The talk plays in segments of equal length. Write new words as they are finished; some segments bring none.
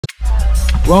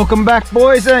Welcome back,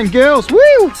 boys and girls.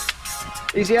 Woo!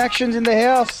 Izzy Actions in the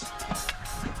house.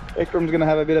 Ekram's gonna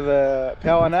have a bit of a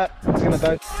power nap. He's gonna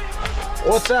do.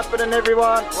 What's happening,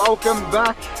 everyone? Welcome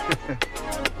back.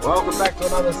 Welcome back to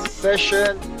another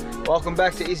session. Welcome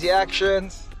back to Izzy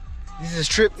Actions. This is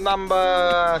trip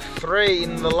number 3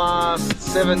 in the last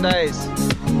 7 days.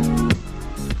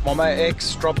 My mate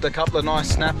X dropped a couple of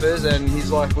nice snappers and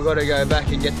he's like, we gotta go back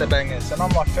and get the bangers. And I'm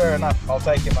like, fair enough, I'll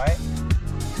take it, mate.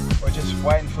 We're just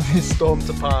waiting for this storm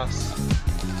to pass.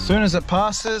 As soon as it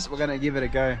passes, we're gonna give it a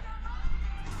go.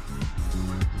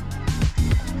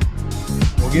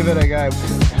 We'll give it a go.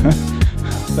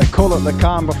 They call it the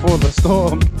calm before the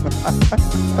storm.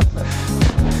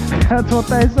 That's what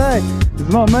they say. It's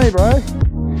not me, bro.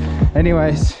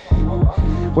 Anyways,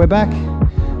 we're back.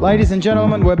 Ladies and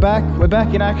gentlemen, we're back. We're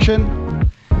back in action.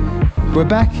 We're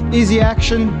back, Izzy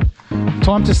Action.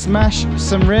 Time to smash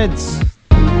some reds.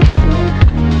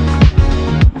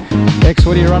 X,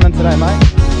 what are you running today, mate?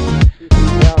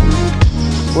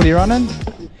 What are you running?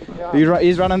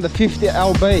 He's running the 50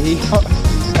 LB. He got,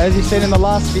 as you said in the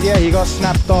last video, he got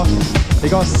snapped off. He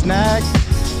got snagged,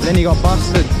 then he got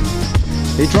busted.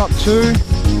 He dropped 2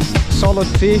 solid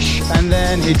fish, and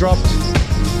then he dropped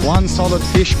 1 solid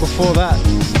fish before that.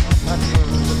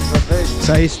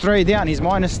 So he's 3 down, he's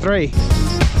 -3.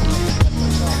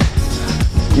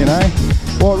 You know?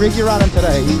 What rig you running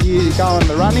today? You going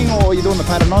the running or you doing the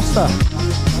paternoster?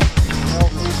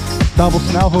 Double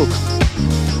snell hook.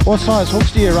 What size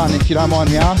hooks do you run, if you don't mind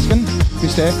me asking,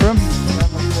 Mr. Ekram?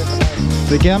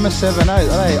 The Gamma 7.8.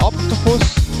 Are they octopus,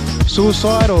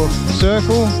 suicide or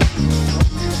circle?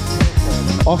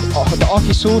 The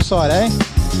Oki suicide, eh?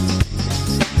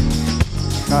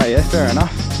 Oh yeah, fair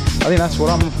enough. I think that's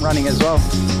what I'm running as well.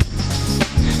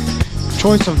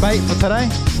 Choice of bait for today?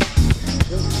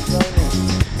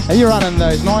 Are you running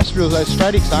those nice reels, those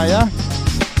Stradics, are ya?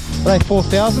 Are they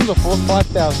 4,000s or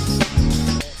 5,000?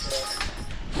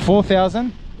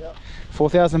 4,000? Yep.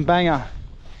 4,000 banger.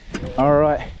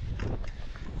 Alright.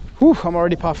 Whew, I'm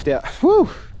already puffed out. Whew.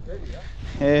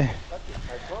 Yeah.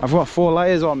 I've got 4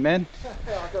 layers on, man.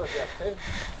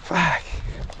 Fuck.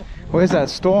 Where's that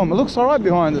storm? It looks alright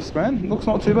behind us, man. It looks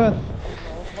not too bad.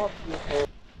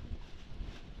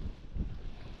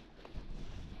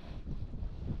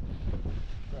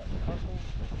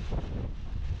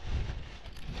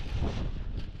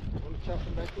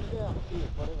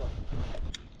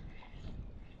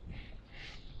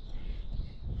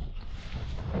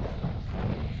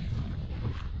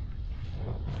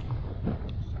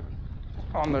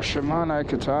 On the Shimano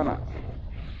Katana.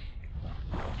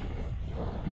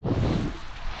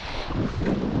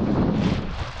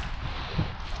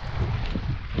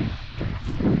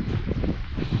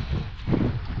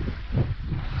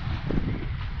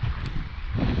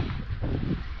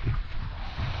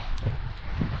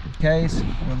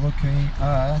 We're looking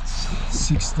at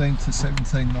 16 to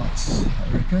 17 knots,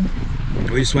 I reckon.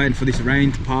 We're just waiting for this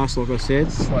rain to pass, like I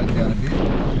said. Slow down a bit.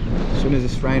 As soon as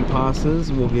this rain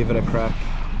passes, we'll give it a crack.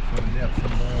 Find out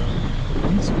from the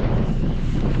winds.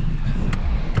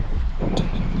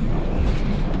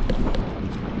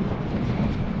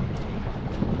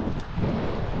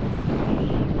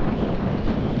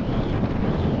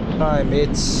 Time,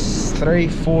 it's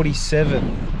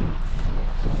 3:47.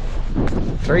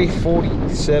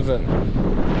 3:47.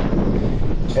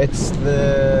 It's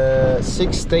the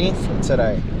 16th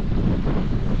today.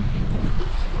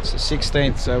 It's the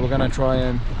 16th, so we're gonna try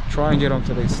and get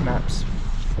onto these snaps.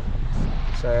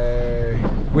 So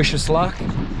wish us luck.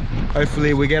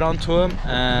 Hopefully we get onto them,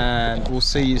 and we'll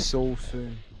see you all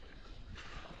soon.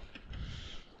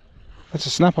 That's a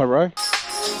snapper, bro.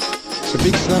 It's a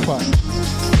big snapper.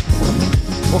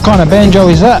 What kind of banjo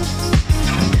is that?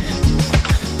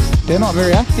 They're not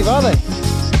very active, are they?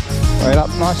 Right up,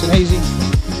 nice and easy.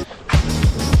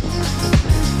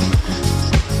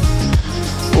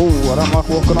 Oh, I don't like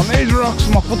walking on these rocks.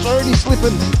 My foot's already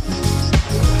slipping.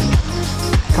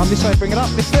 Come this way, bring it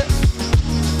up, lift it.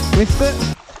 Lift it.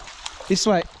 This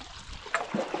way.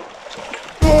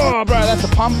 Oh, bro, that's a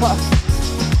pumper.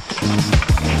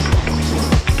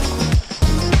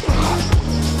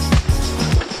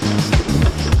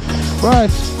 Bro,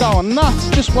 it's going nuts.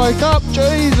 Just woke up.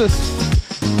 Jesus.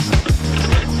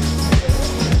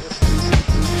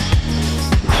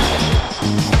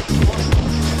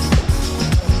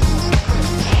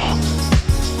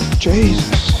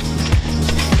 Jesus.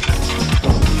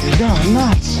 He's going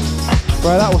nuts.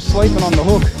 Bro, that was sleeping on the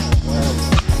hook.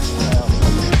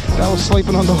 That was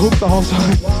sleeping on the hook the whole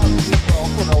time.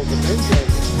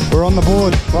 We're on the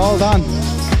board. Well done.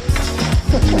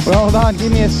 Well done.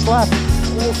 Give me a slap.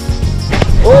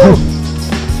 Oh!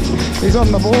 He's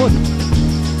on the board.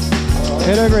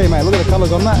 Pedigree, mate. Look at the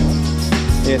colours on that.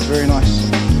 Yeah, it's very nice.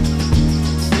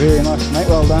 Very nice, mate.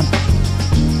 Well done.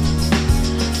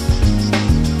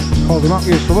 Hold him up,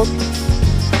 give us a look.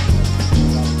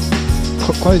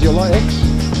 Close your light, X.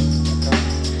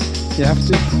 You have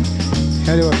to.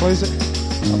 How do I close it?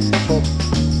 Up.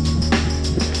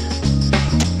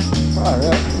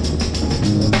 Alright.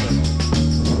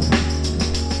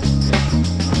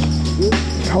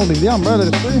 Hold him down, bro,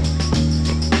 let us see.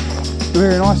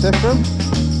 Very nice, Ephraim.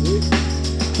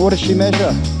 What does she measure? I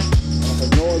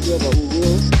have no idea, but we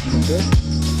will. Okay.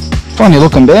 Funny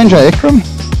looking banjo, Ephraim.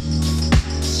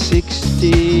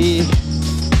 60.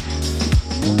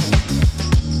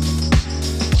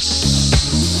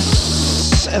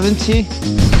 70.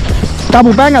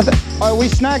 Double banger. Oh, we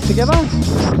snagged together.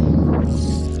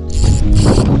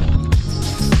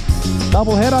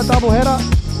 Double header, double header.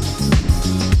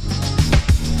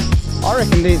 I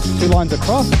reckon these two lines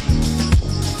across.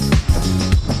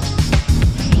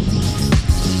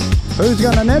 Who's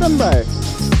gonna net them, bro?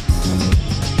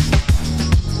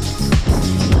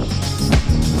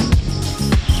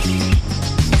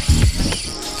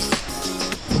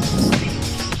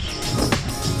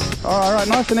 Alright,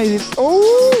 nice and easy.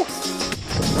 Oh!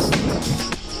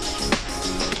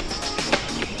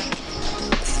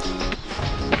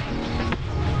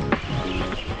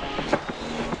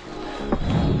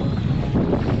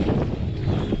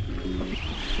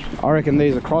 I reckon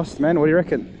these are crossed, man. What do you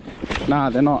reckon? Nah,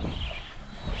 they're not.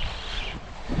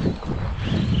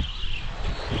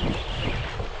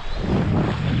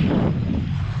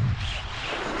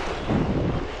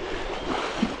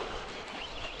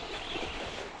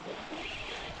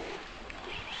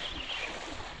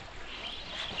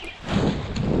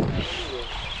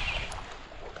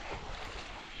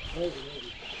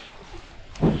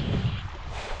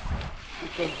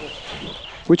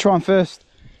 Which one first?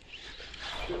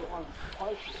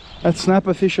 That's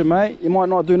snapper fishing, mate. You might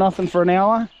not do nothing for an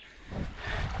hour.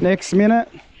 Next minute,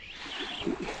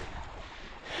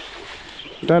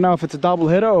 don't know if it's a double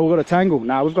header or we've got a tangle.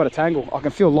 Nah, we've got a tangle. I can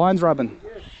feel lines rubbing.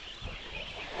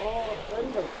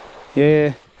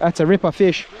 Yeah, that's a ripper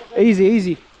fish. Easy,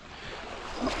 easy.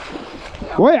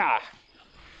 Whoa!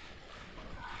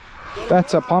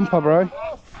 That's a pumper, bro.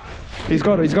 He's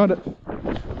got it, he's got it.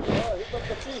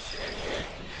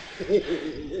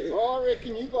 Oh, I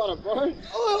reckon you got it, bro.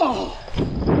 Oh!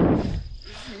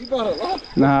 You got it,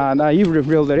 lad. Nah, you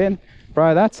reeled it in.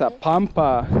 Bro, that's a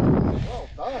pumper. Well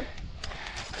done.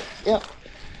 Yeah.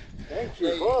 Thank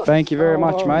you, boss. Thank you very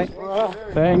much, mate.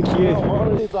 Thank you.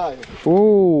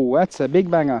 Oh, that's a big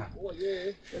banger. Oh,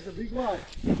 yeah. That's a big one.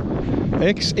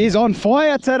 X is on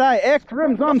fire today.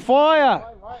 Ephraim's on fire.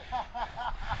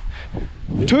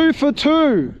 2 for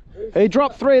 2. He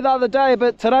dropped 3 the other day,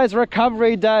 but today's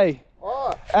recovery day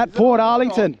at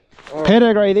Portarlington.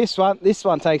 Pedigree, this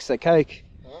one takes the cake.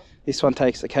 This one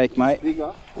takes the cake, mate.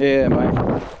 Bigger? Yeah,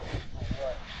 mate.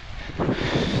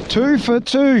 2 for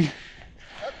 2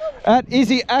 at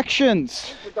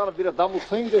izzyActions. We've done a bit of double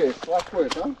team there. Like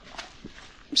work, huh?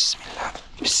 Bismillah.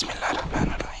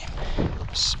 Bismillahirrahmanirrahim.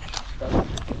 Bismillah.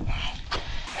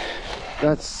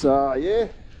 That's, yeah,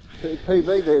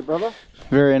 PB there, brother.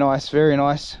 Very nice, very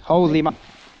nice. Holy ma...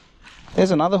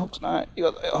 There's another hook. No, you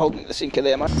got holding the sinker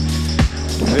there, mate.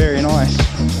 Very nice.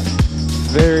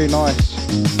 Very nice.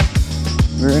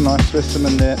 Very nice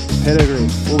specimen there. Pedigree.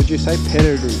 What would you say?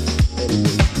 Pedigree.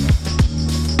 Pedigree.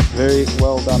 Very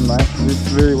well done, mate.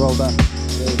 Very well done.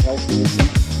 Very healthy.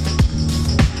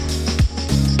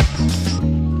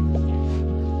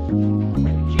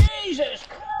 Jesus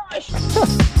Christ!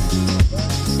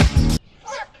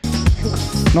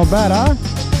 Not bad, huh?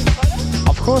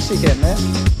 Of course you can, man.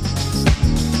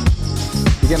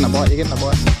 You're getting a bite, you're getting a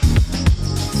bite.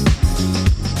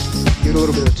 Give it a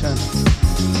little bit of a turn.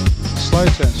 Slow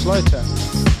turn, slow turn.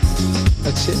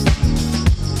 That's it.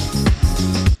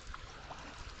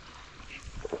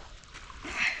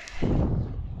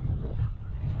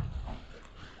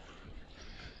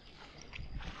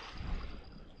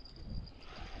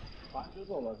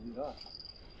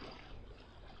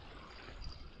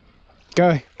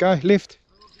 Go, lift.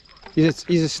 Use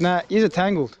a snap, use a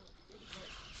tangled.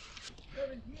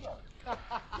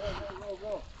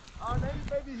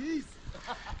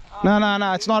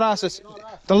 No, it's not us. It's,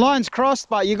 the line's crossed,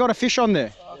 but you got a fish on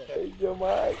there.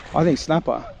 I think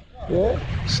snapper. Yeah?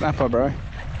 Snapper, bro.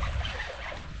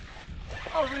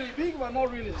 Oh, really big one,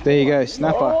 not really small. There you go,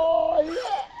 snapper. Oh,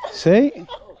 yeah. See?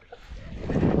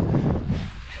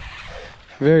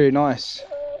 Very nice.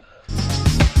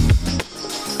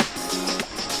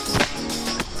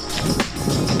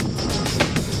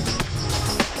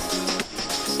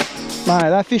 Mate,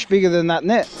 that fish bigger than that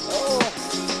net.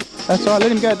 That's all right,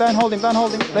 let him go. Don't hold him, don't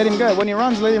hold him. Let him go. When he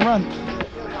runs, let him run.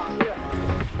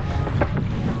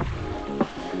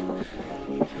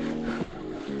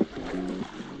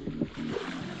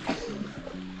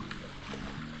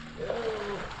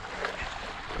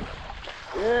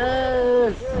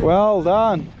 Yes! Well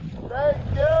done. Thank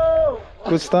you!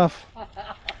 Good stuff.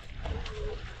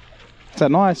 It's a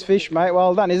nice fish, mate.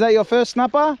 Well done. Is that your first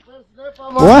snapper?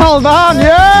 Well done,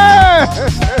 yeah!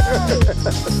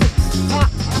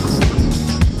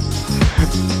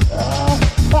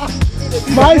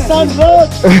 My son's rod!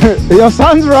 Your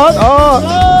son's rod? Oh,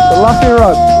 the lucky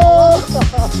rod.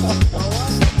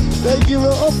 Thank you.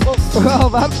 Well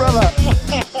done, brother.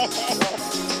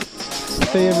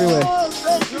 See everywhere.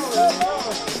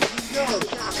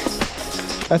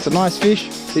 That's a nice fish.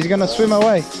 He's going to swim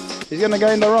away. He's going to go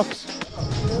in the rocks.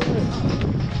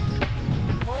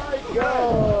 My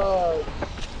God!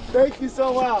 Thank you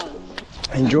so much.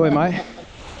 Enjoy, mate.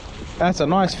 That's a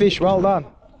nice fish. Well done.